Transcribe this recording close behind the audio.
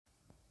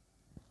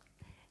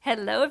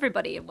Hello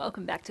everybody and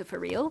welcome back to For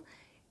Real.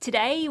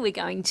 Today we're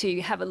going to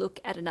have a look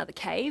at another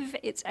cave.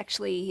 It's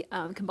actually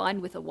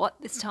combined with a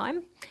what this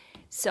time,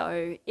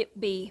 so it'll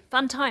be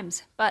fun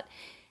times. But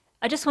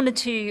I just wanted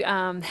to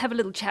have a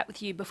little chat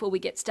with you before we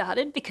get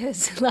started,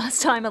 because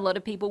last time a lot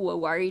of people were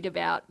worried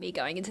about me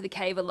going into the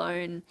cave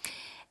alone,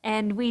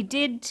 and we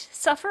did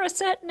suffer a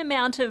certain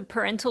amount of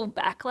parental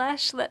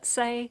backlash, let's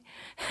say,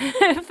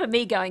 for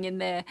me going in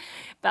there.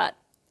 But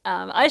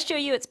I assure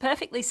you it's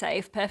perfectly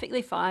safe,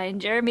 perfectly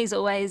fine. Jeremy's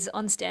always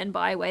on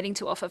standby waiting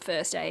to offer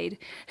first aid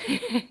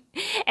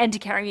and to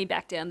carry me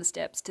back down the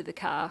steps to the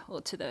car,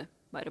 or to the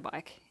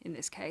motorbike in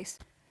this case.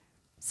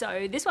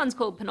 So this one's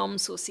called Phnom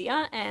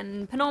Sorsia,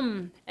 and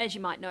Phnom, as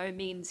you might know,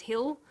 means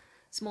hill,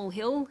 small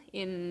hill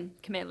in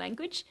Khmer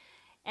language.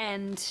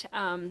 And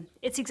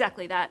it's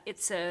exactly that.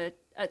 It's a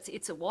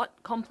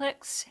wat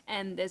complex,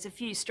 and there's a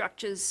few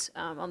structures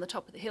on the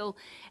top of the hill,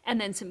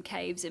 and then some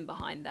caves in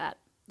behind that.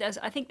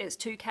 I think there's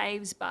two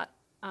caves, but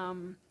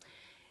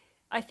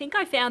I think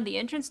I found the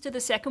entrance to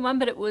the second one,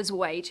 but it was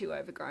way too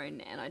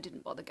overgrown and I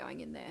didn't bother going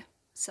in there.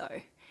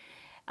 So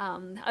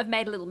I've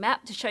made a little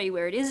map to show you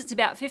where it is. It's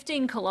about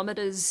 15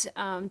 kilometers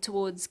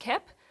towards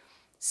Kep.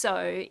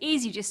 So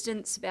easy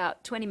distance,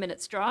 about 20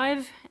 minutes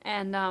drive,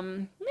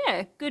 and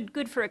yeah,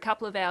 good for a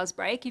couple of hours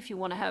break if you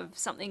want to have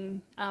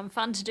something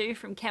fun to do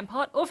from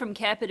Kampot, or from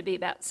Kep. It'd be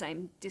about the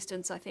same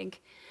distance, I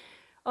think.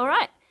 All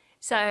right.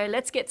 So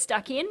let's get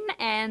stuck in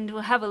and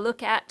we'll have a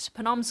look at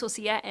Phnom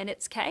Sorsia and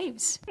its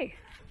caves. Hey,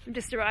 I've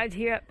just arrived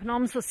here at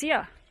Phnom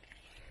Sorsia.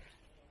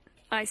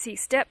 I see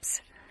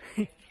steps.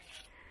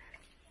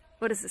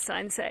 What does the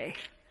sign say?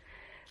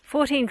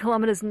 14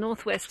 kilometers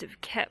northwest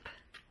of Kep.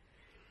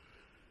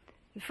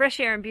 The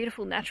fresh air and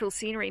beautiful natural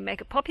scenery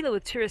make it popular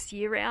with tourists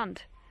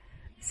year-round.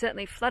 It's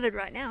certainly flooded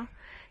right now.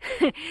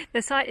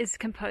 The site is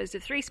composed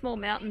of 3 small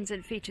mountains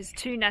and features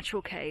 2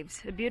 natural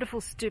caves. A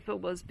beautiful stupa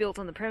was built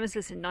on the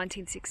premises in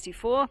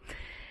 1964.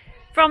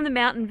 From the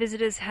mountain,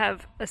 visitors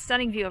have a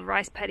stunning view of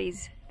rice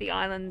paddies, the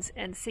islands,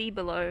 and sea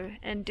below,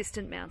 and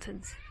distant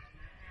mountains.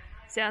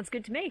 Sounds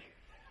good to me.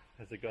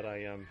 Has it got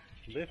a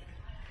lift?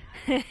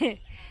 A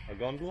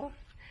gondola?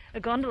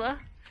 A gondola?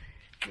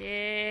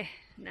 Yeah,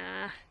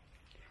 nah.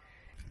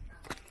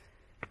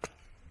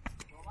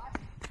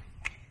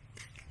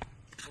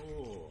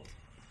 Oh.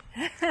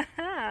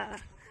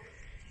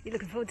 You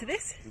looking forward to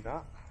this?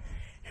 No.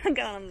 I'm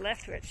going on the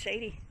left where it's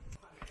shady.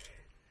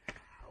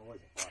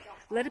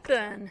 Let it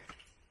burn.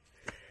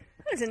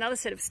 There's another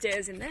set of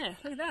stairs in there.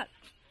 Look at that.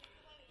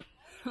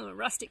 Oh, a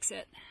rustic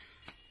set.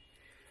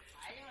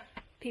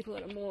 People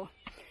that are more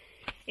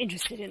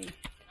interested in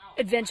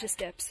adventure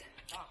steps.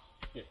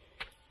 Yeah.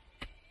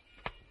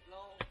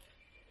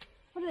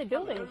 What are they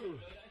building?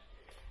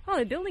 Oh,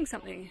 they're building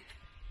something.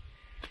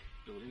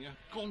 Building a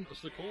gondola,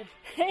 what's it called?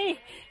 Hey!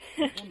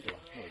 Gondola,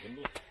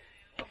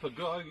 not a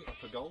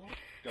gondola.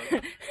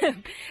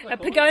 A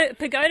pergola? A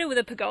pagoda with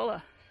a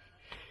pergola.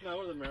 No,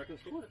 what do the Americans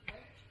call it?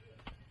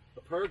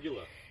 A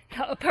pergola.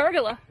 A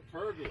pergola? A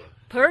pergola.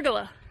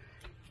 Pergola.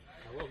 I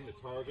love the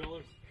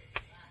pergolas.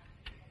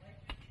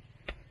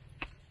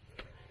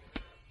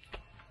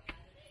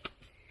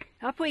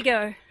 Up we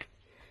go.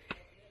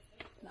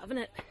 Loving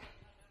it.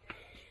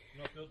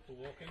 Not good for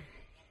walking.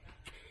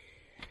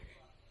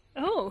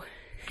 Oh!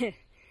 These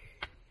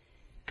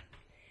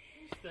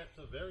steps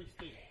are very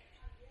steep.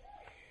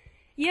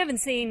 You haven't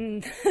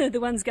seen the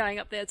ones going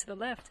up there to the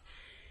left.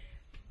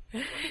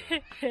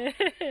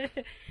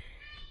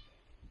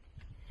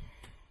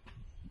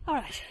 All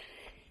right.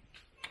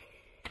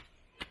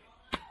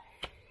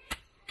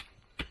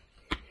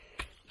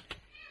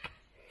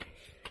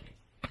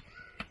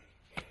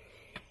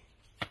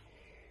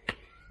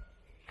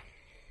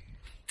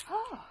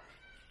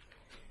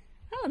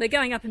 Oh, they're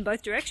going up in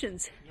both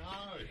directions. No.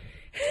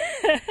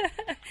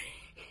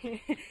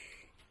 Let's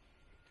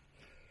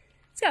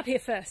go up here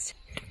first.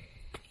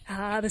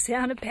 Ah, the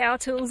sound of power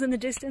tools in the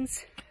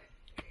distance.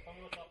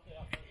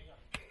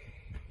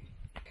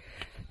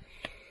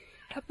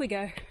 Up we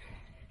go.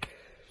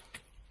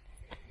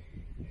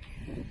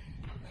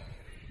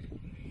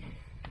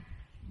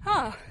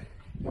 Oh,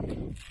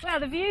 wow,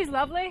 the view's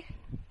lovely.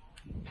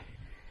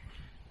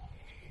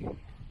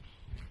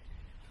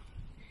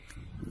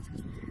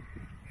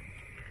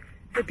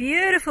 The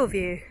beautiful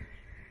view.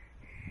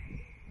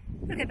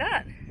 Look at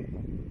that.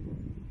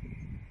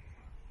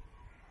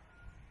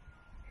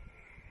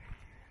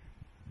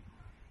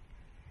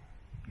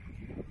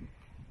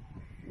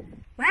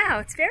 Wow,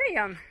 it's very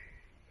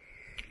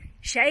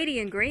shady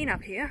and green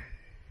up here.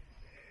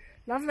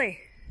 Lovely.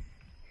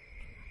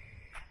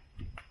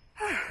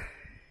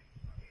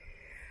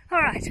 All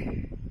right.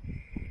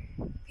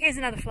 Here's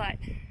another flight.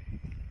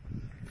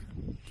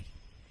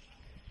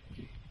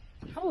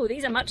 Oh,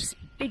 these are much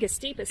bigger,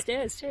 steeper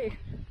stairs too.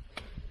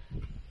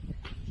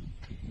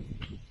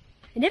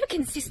 They're never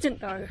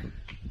consistent though.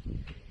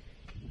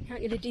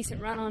 Can't get a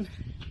decent run on.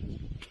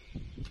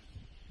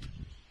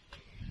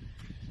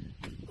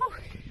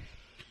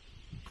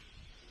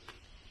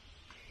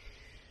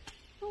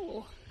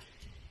 Oh,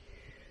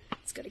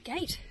 it's got a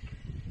gate.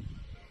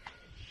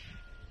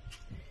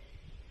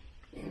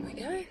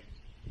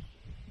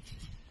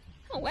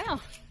 wow.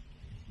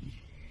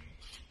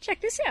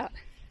 Check this out.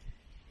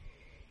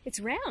 It's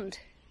round.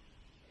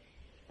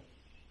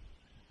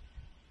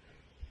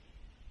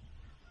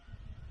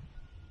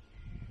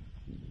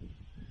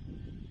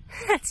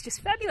 That's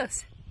just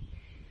fabulous.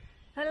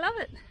 I love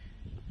it.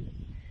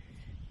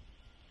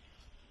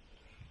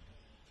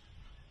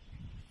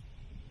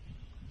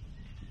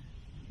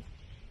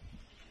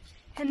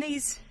 And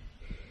these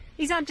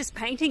aren't just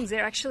paintings,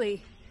 they're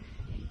actually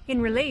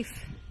in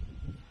relief.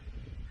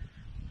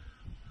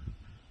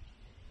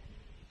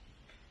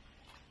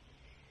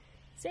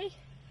 See?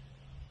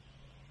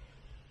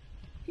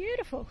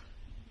 Beautiful.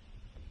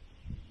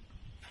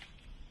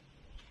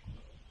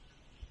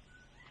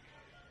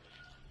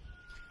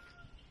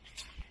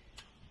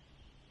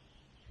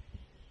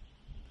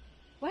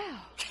 Wow.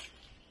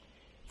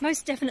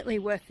 Most definitely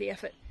worth the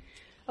effort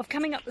of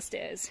coming up the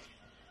stairs.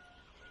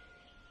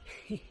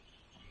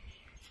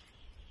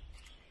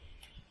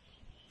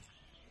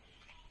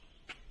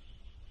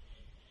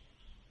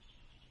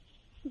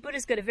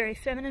 Buddha's got a very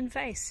feminine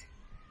face.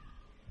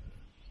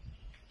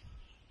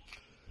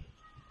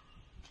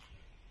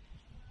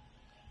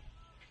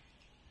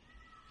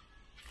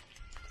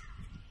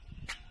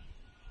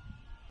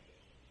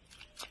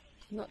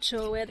 Not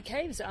sure where the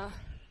caves are.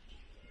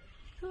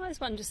 Oh, there's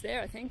one just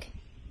there, I think.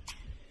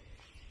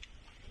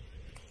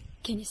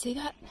 Can you see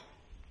that?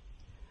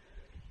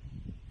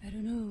 I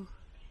don't know.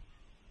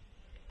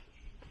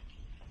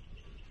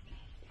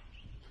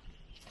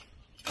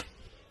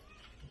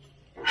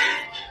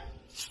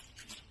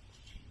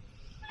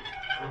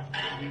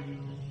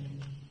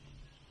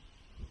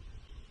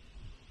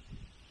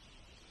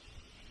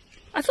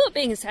 I thought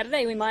being a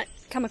Saturday we might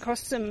come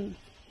across some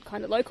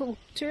kind of local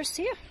tourists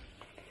here.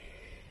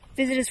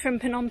 Visitors from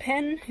Phnom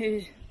Penh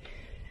who's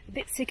a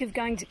bit sick of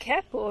going to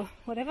Kep or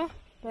whatever,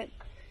 but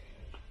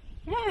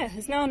yeah,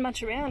 there's no one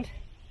much around.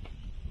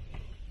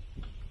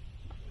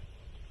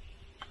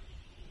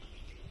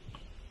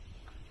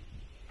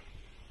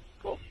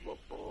 Oh, oh,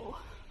 oh.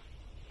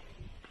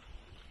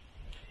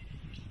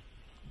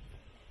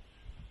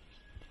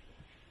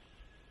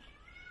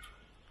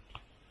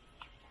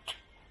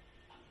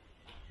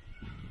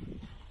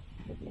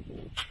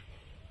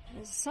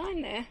 There's a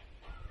sign there.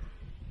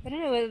 I don't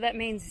know whether that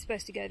means you're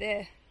supposed to go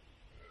there.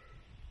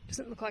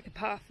 Doesn't look like a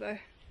path though.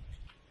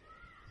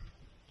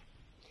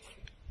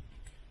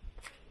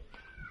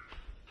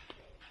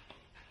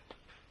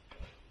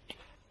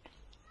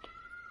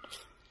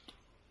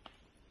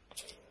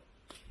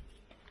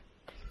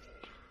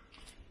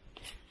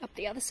 Up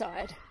the other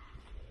side.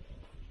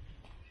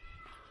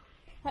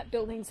 That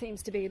building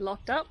seems to be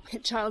locked up.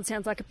 That child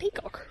sounds like a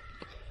peacock.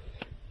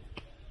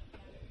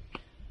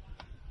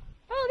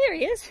 Oh, there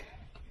he is.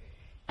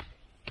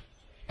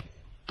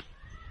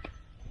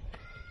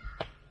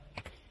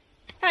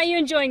 How are you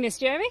enjoying this,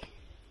 Jeremy?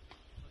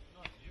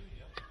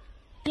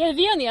 Yeah, the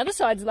view on the other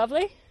side's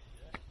lovely.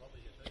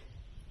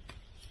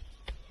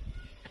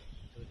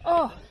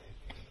 Oh,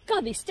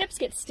 God, these steps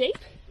get steep.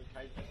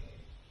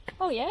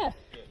 Oh, yeah.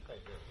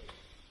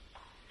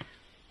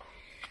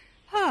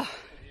 Oh,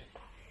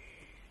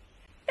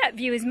 that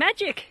view is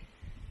magic.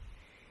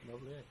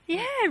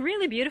 Yeah,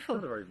 really beautiful.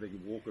 It's not a very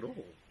big walk at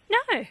all. No.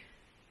 I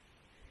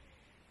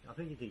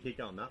think you can keep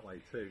going that way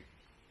too.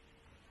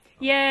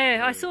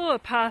 Yeah, I saw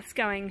paths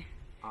going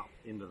up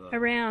into the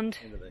around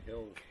into the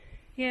hills.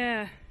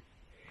 Yeah,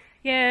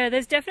 yeah.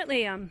 There's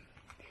definitely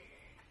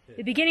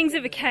the beginnings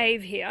of a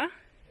cave here,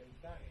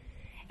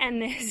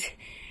 and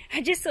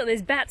I just saw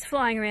there's bats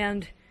flying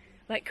around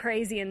like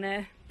crazy in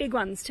there, big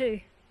ones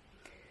too.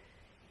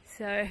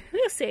 So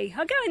we'll see.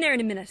 I'll go in there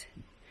in a minute.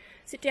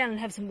 Sit down and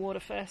have some water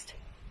first.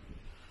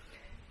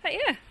 But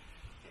yeah,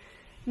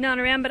 none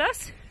around but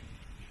us.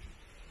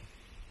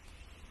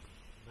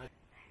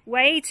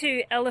 Way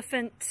to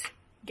Elephant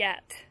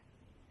Gat.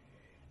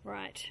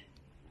 Right.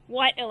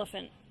 White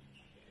elephant,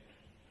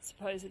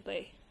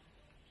 supposedly.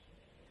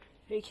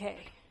 Okay.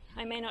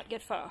 I may not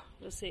get far.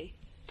 We'll see.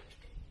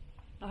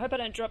 I hope I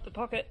don't drop the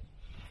pocket.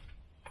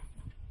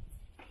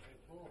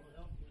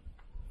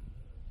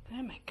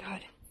 Oh my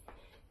God.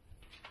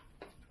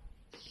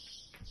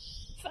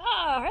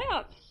 Far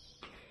out!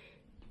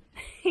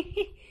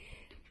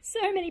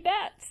 So many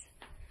bats.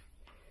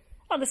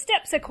 Oh, the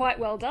steps are quite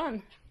well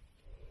done.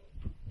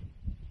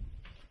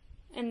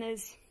 And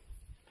there's...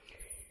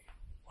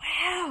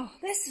 Wow,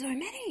 there's so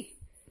many.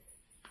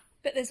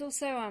 But there's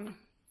also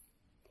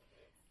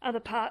other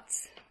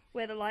parts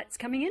where the light's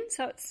coming in,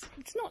 so it's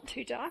not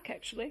too dark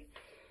actually.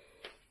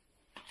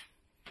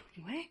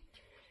 Anyway,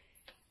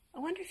 I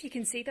wonder if you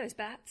can see those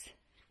bats.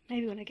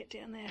 Maybe when I get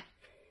down there.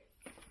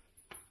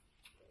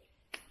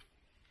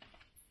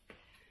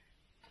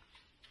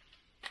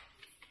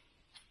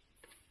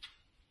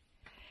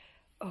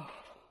 Oh.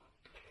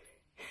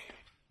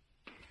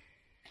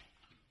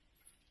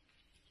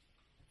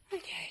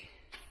 Okay.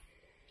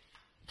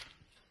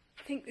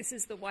 I think this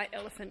is the white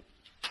elephant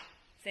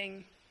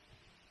thing.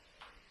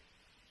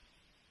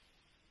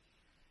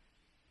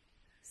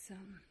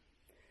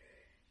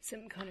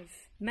 Some kind of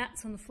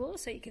mats on the floor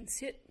so you can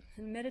sit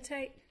and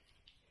meditate,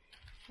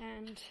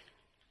 and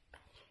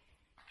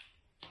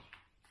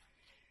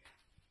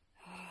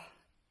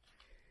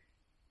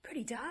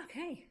Pretty dark,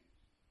 hey?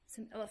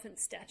 Some elephant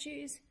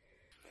statues.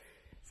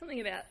 Something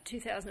about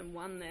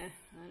 2001 there,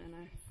 I don't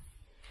know.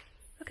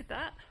 Look at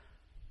that.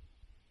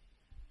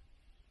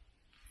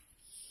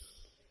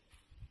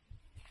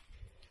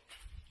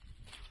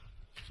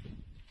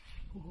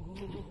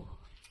 Ooh.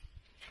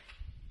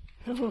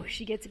 Oh,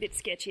 she gets a bit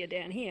sketchier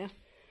down here.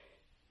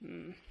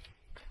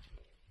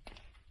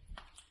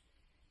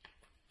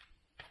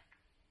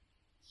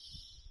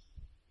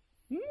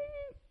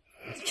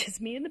 It's just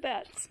me and the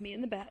bats, me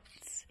and the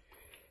bats.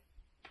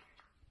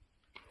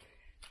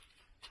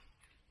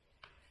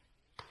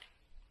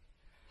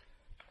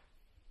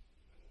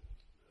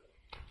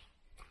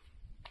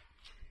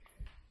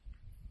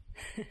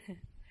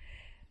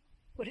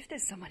 What if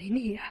there's someone in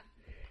here?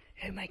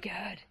 Oh my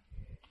god.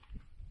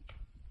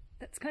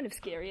 That's kind of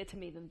scarier to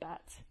me than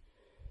bats.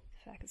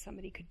 The fact that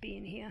somebody could be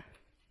in here.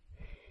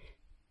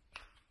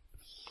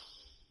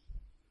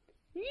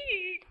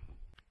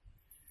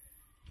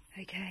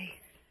 Okay.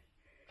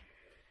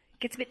 It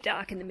gets a bit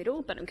dark in the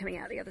middle, but I'm coming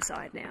out the other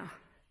side now.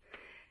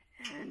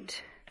 And,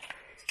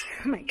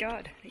 oh my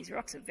god, these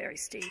rocks are very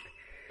steep.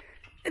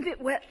 A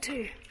bit wet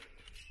too.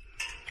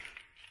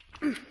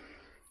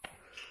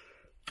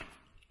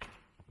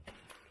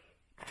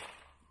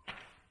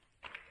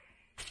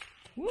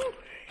 Woo!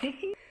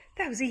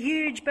 That was a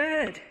huge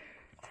bird.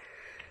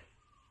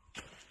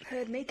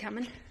 Heard me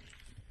coming.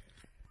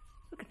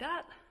 Look at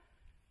that.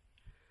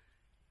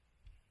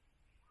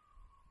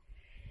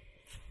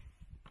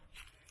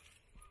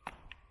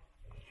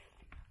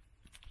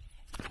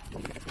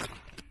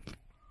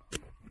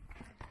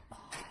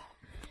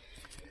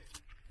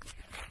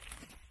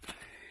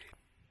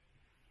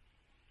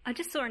 I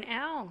just saw an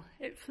owl.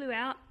 It flew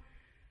out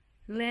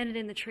and landed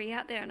in the tree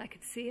out there and I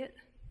could see it.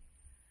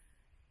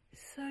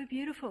 So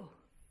beautiful.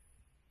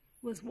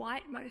 It was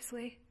white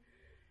mostly.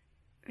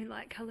 I mean,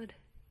 light coloured.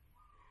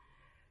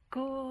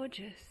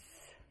 Gorgeous.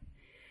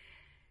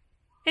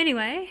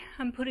 Anyway,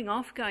 I'm putting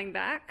off going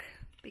back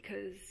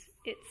because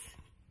it's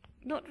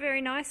not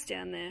very nice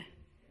down there.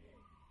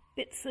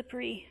 Bit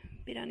slippery,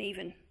 bit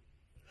uneven.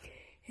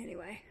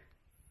 Anyway.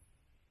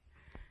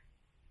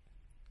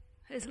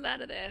 There's a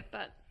ladder there,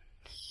 but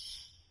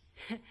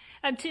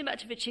I'm too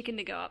much of a chicken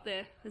to go up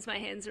there, as my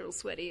hands are all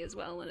sweaty as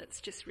well, and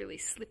it's just really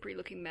slippery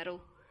looking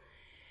metal.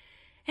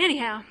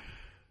 Anyhow,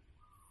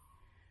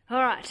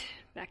 alright,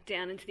 back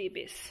down into the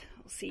abyss.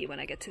 I'll see you when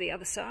I get to the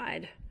other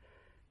side.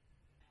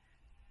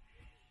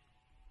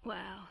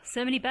 Wow,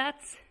 so many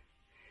bats.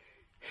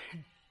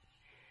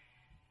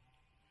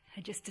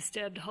 I just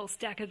disturbed a whole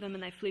stack of them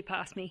and they flew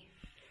past me.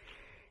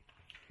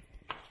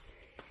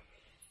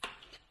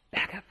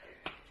 Back up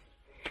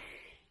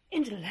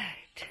into the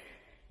light.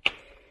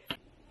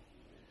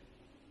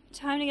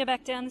 Time to go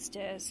back down the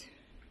stairs.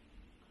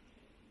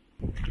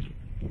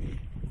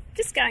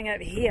 Just going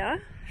over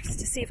here, just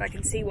to see if I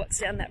can see what's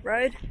down that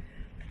road.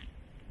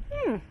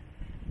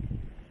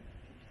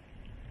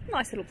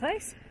 Nice little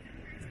place.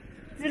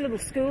 There's a little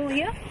school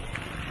here.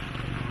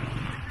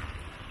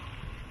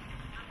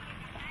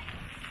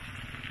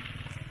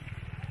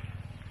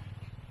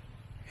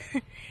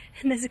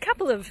 And there's a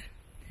couple of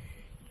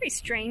very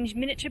strange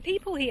miniature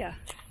people here.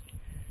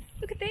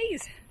 Look at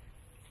these.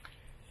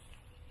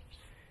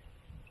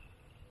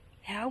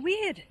 How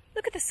weird.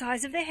 Look at the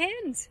size of their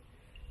hands.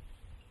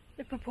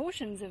 The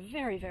proportions are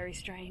very, very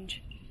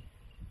strange.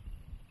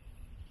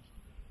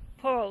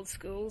 Poor old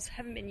schools,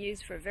 haven't been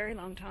used for a very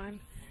long time.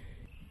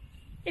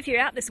 If you're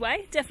out this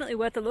way, definitely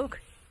worth a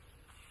look.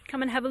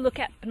 Come and have a look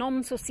at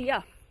Phnom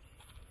Sorsia.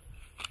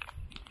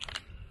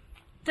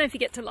 Don't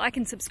forget to like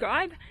and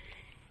subscribe,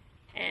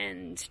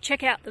 and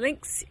check out the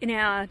links in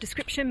our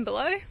description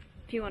below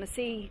if you want to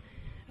see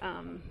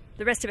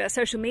the rest of our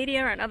social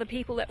media and other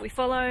people that we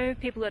follow,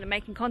 people that are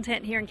making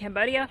content here in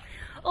Cambodia.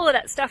 All of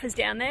that stuff is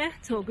down there.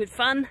 It's all good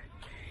fun.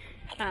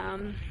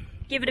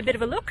 Give it a bit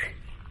of a look,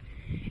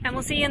 and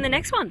we'll see you in the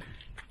next one.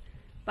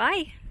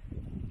 Bye.